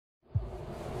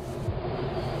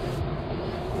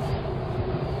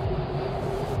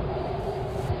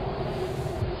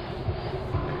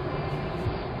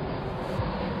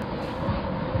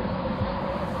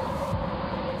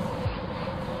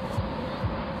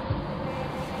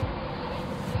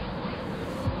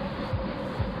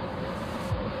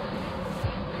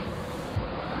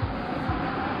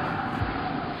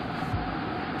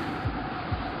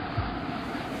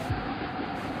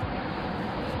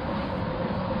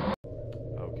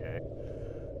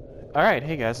Alright,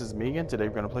 hey guys, it's me again. Today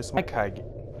we're gonna play some Yokai.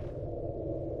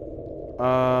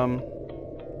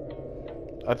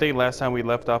 I think last time we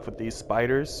left off with these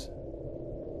spiders.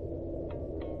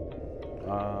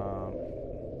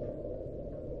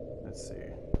 Let's see.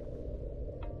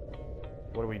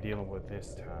 What are we dealing with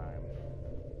this time?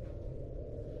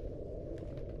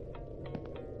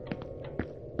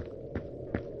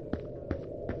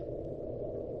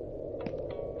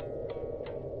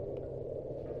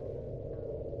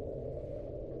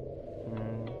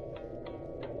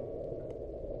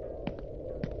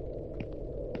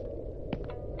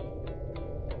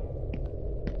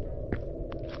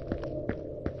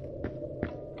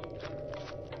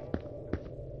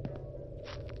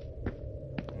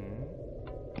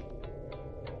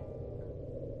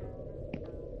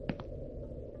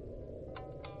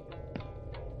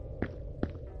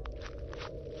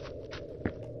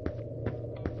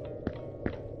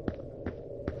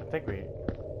 I think we...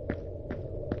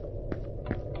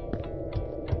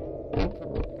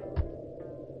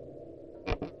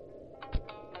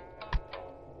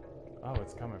 Oh,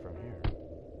 it's coming from here.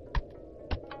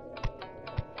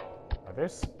 Are there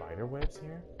spider webs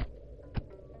here?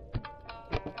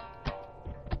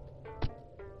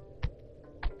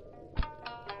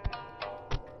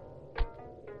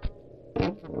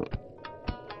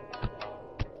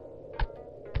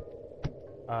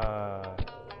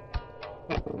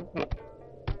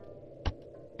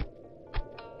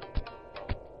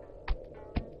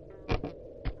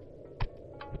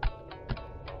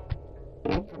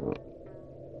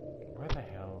 Where the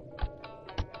hell?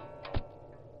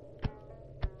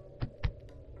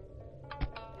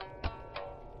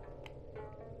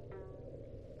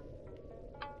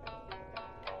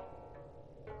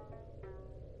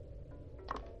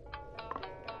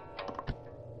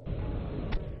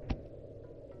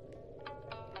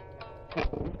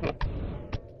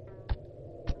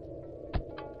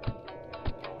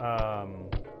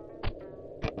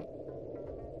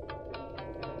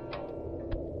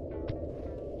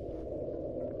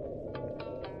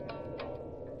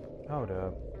 Hold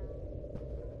up.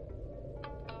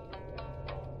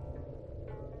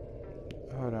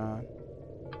 Hold on.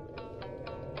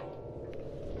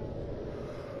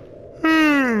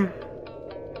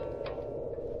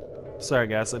 Sorry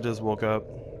guys, I just woke up.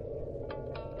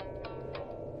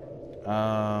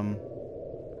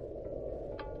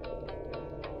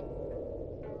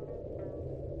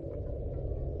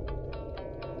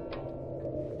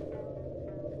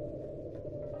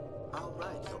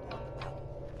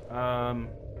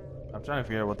 I'm trying to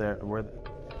figure out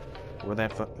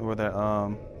where that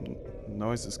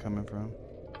noise is coming from.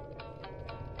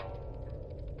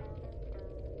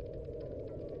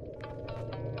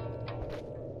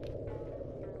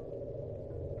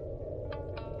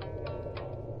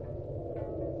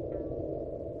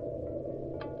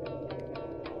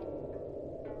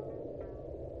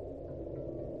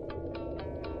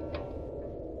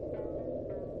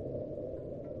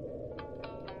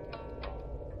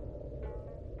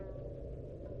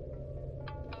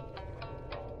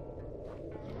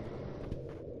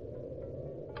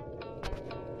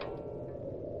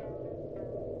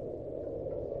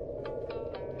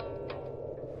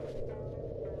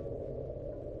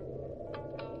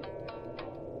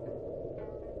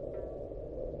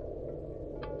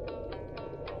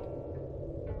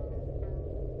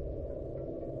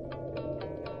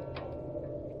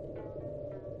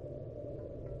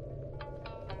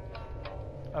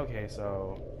 Okay,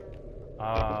 so,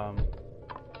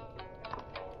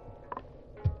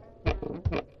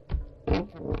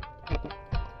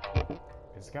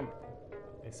 it's coming.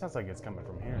 It sounds like it's coming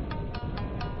from here.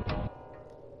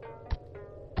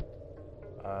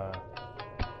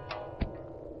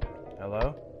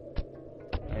 Hello?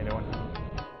 How you doing?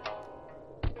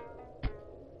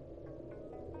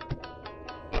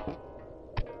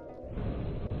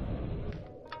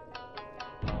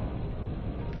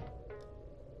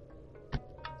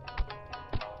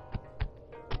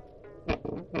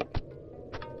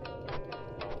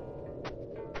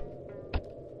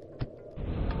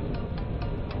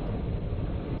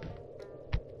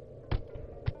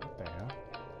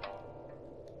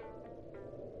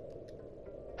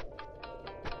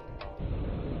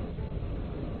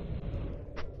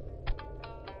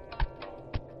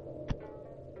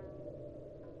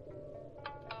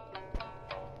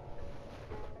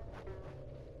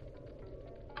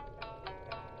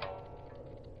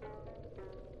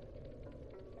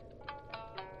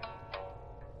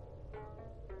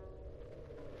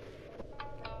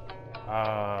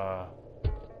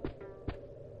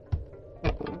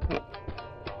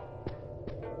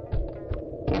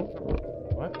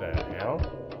 What the hell?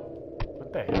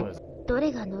 What the hell is? ど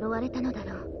れが呪われたのだ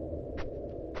ろう。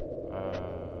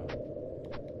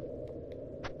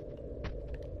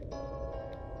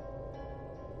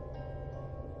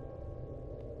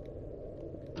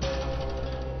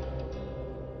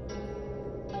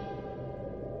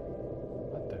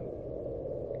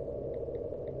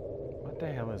What the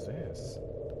hell is this?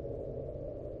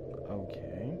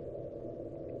 Okay.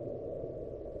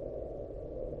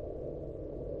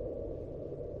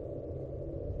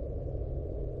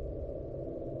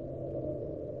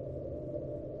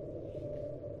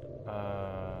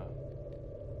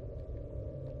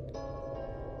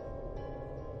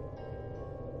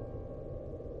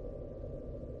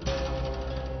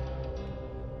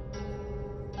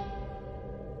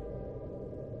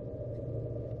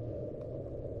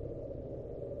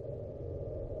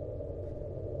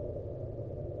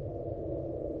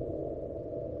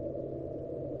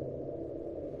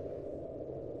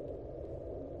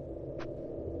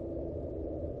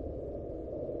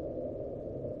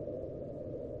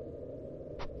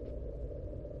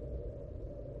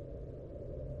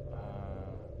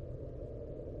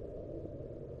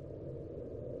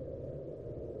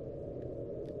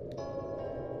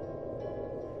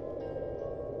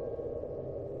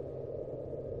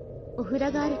「お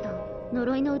札があると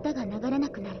呪いの歌が流れな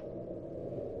くなる。」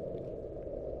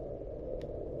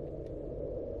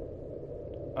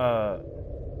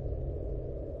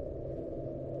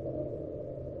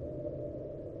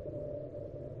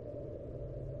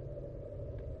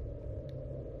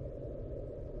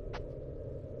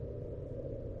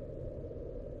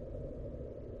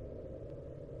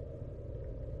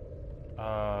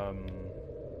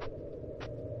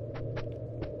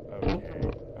Okay.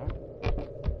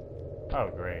 Oh,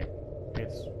 great.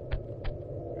 There's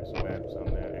webs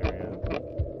on that area.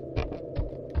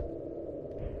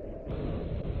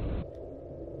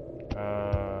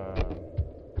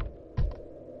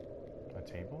 A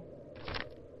table?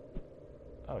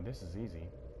 Oh, this is easy.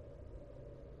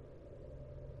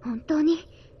 本当に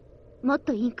もっ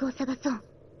とインクを探そう。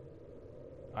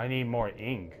 I need more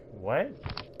ink. What?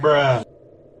 Bruh.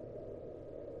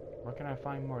 Where can I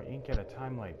find more ink at a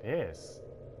time like this?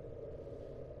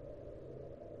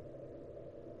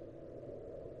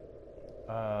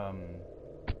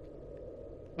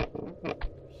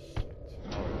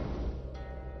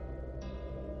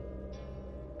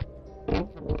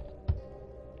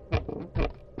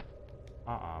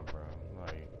 Bro.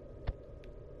 Like,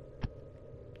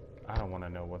 I don't want to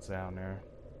know what's down there.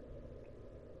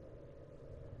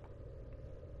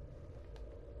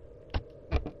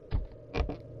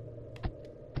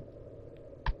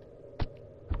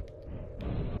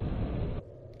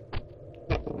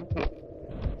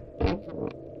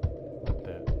 What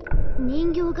the?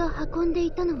 人形が運んで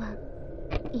いたのは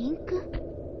インク？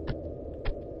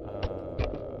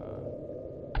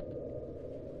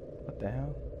 What the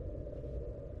hell?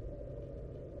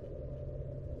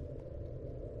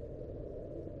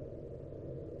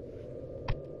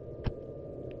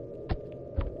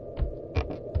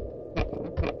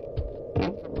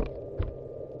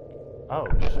 Oh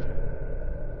shit.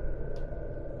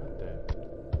 What the?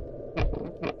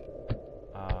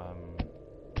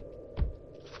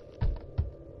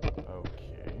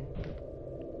 Okay.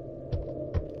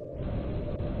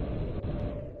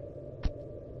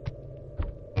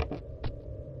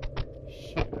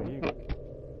 Shit, are you?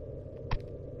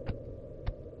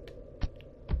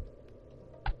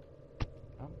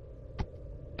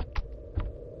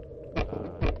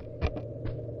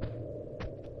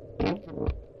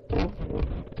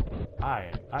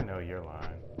 I know you're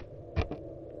lying.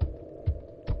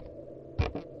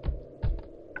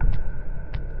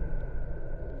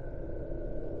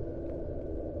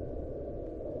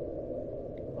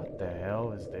 What the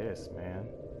hell is this, man?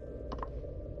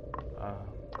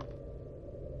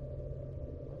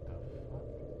 What the fuck?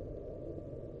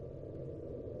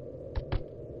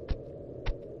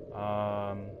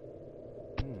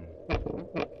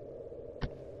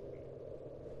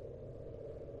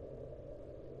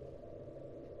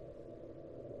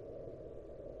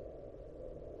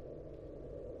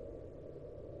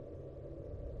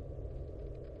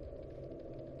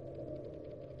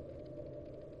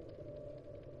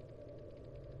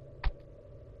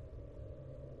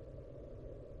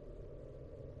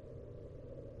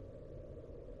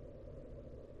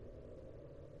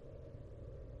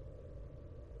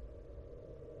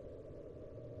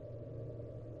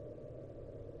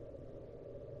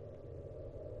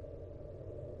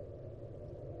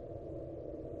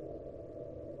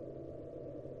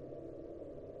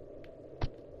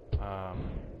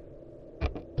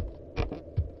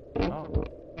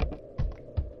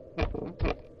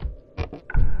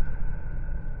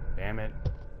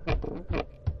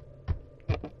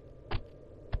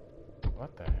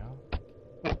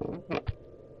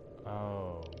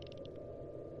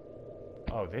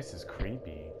 This is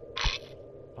creepy.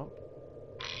 Oh.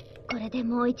 これで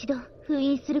もう一度封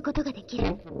印することができ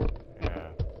る。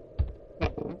Yeah.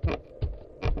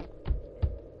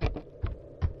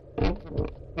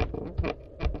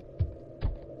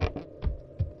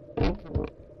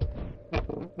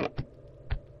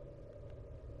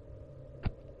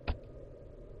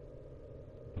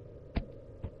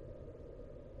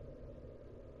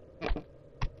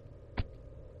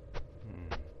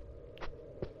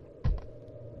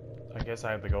 I guess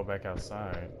I have to go back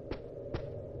outside.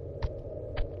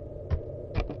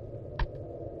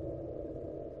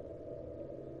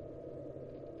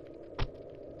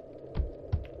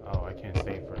 Oh, I can't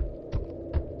stay for...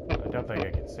 I don't think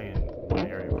I can stay in one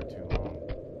area for too long.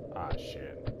 Ah,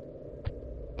 shit.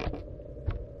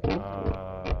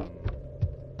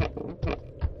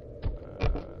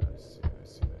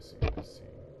 Let's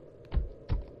see.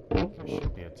 There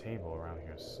should be a table around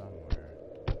here somewhere.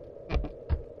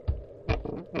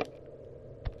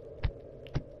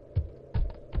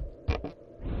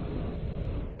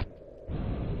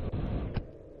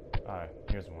 Alright,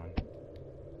 here's one.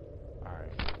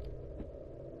 Alright.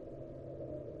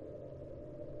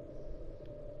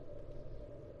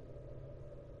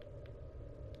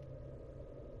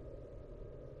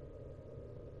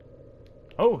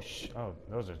 Oh, oh,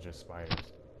 those are just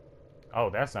spiders. Oh,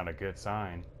 that's not a good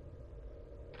sign.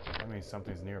 That means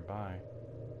something's nearby.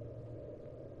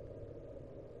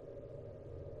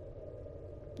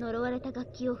 呪われた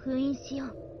楽器を封印しよ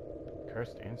う。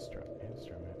 Cursed instrument.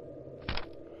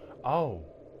 Oh,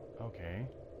 okay.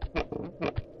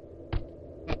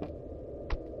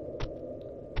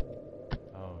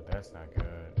 Oh, that's not good.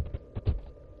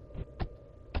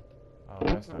 Oh,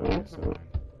 that's not a good sign.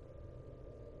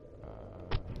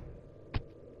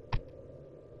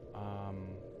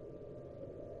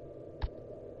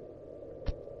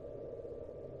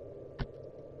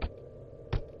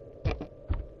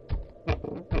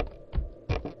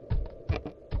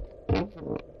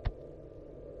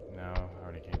 No, I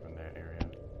already came from that area.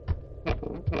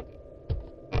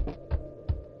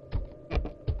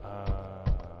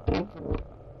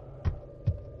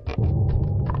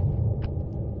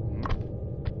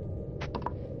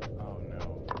 Oh no.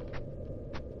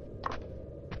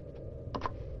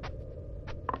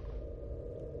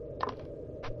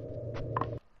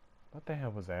 What the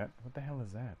hell was that? What the hell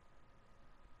is that?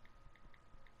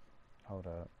 Hold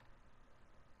up.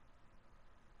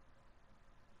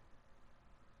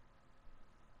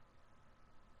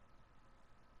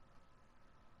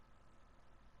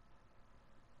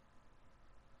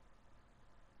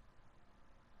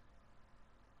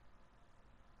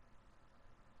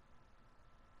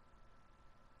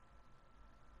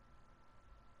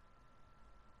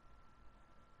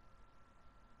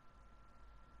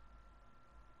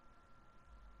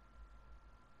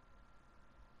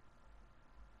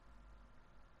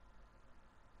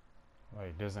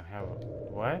 Wait, doesn't have a...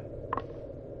 What?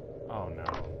 Oh no.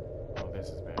 Oh, this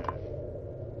is bad.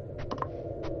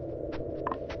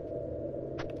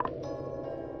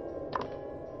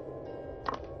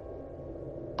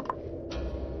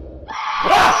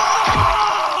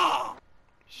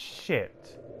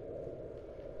 Shit.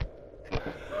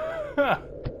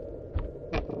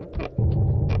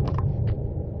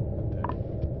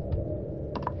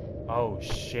 Oh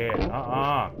shit.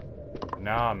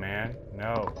 Nah, man.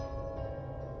 No.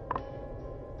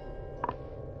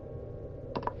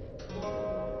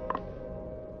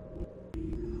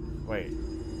 Wait.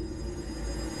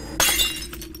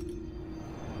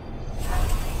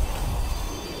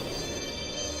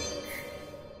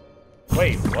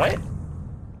 Wait, what?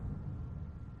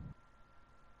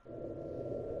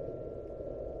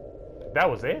 That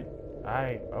was it?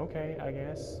 Okay, I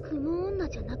guess. 不毛女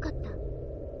じゃなかった。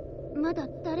まだ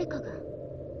誰かが。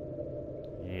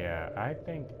 Yeah, I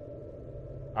think...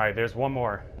 Alright, there's one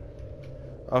more.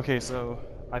 Okay, so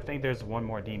I think there's one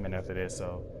more demon after this,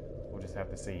 so we'll just have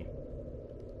to see.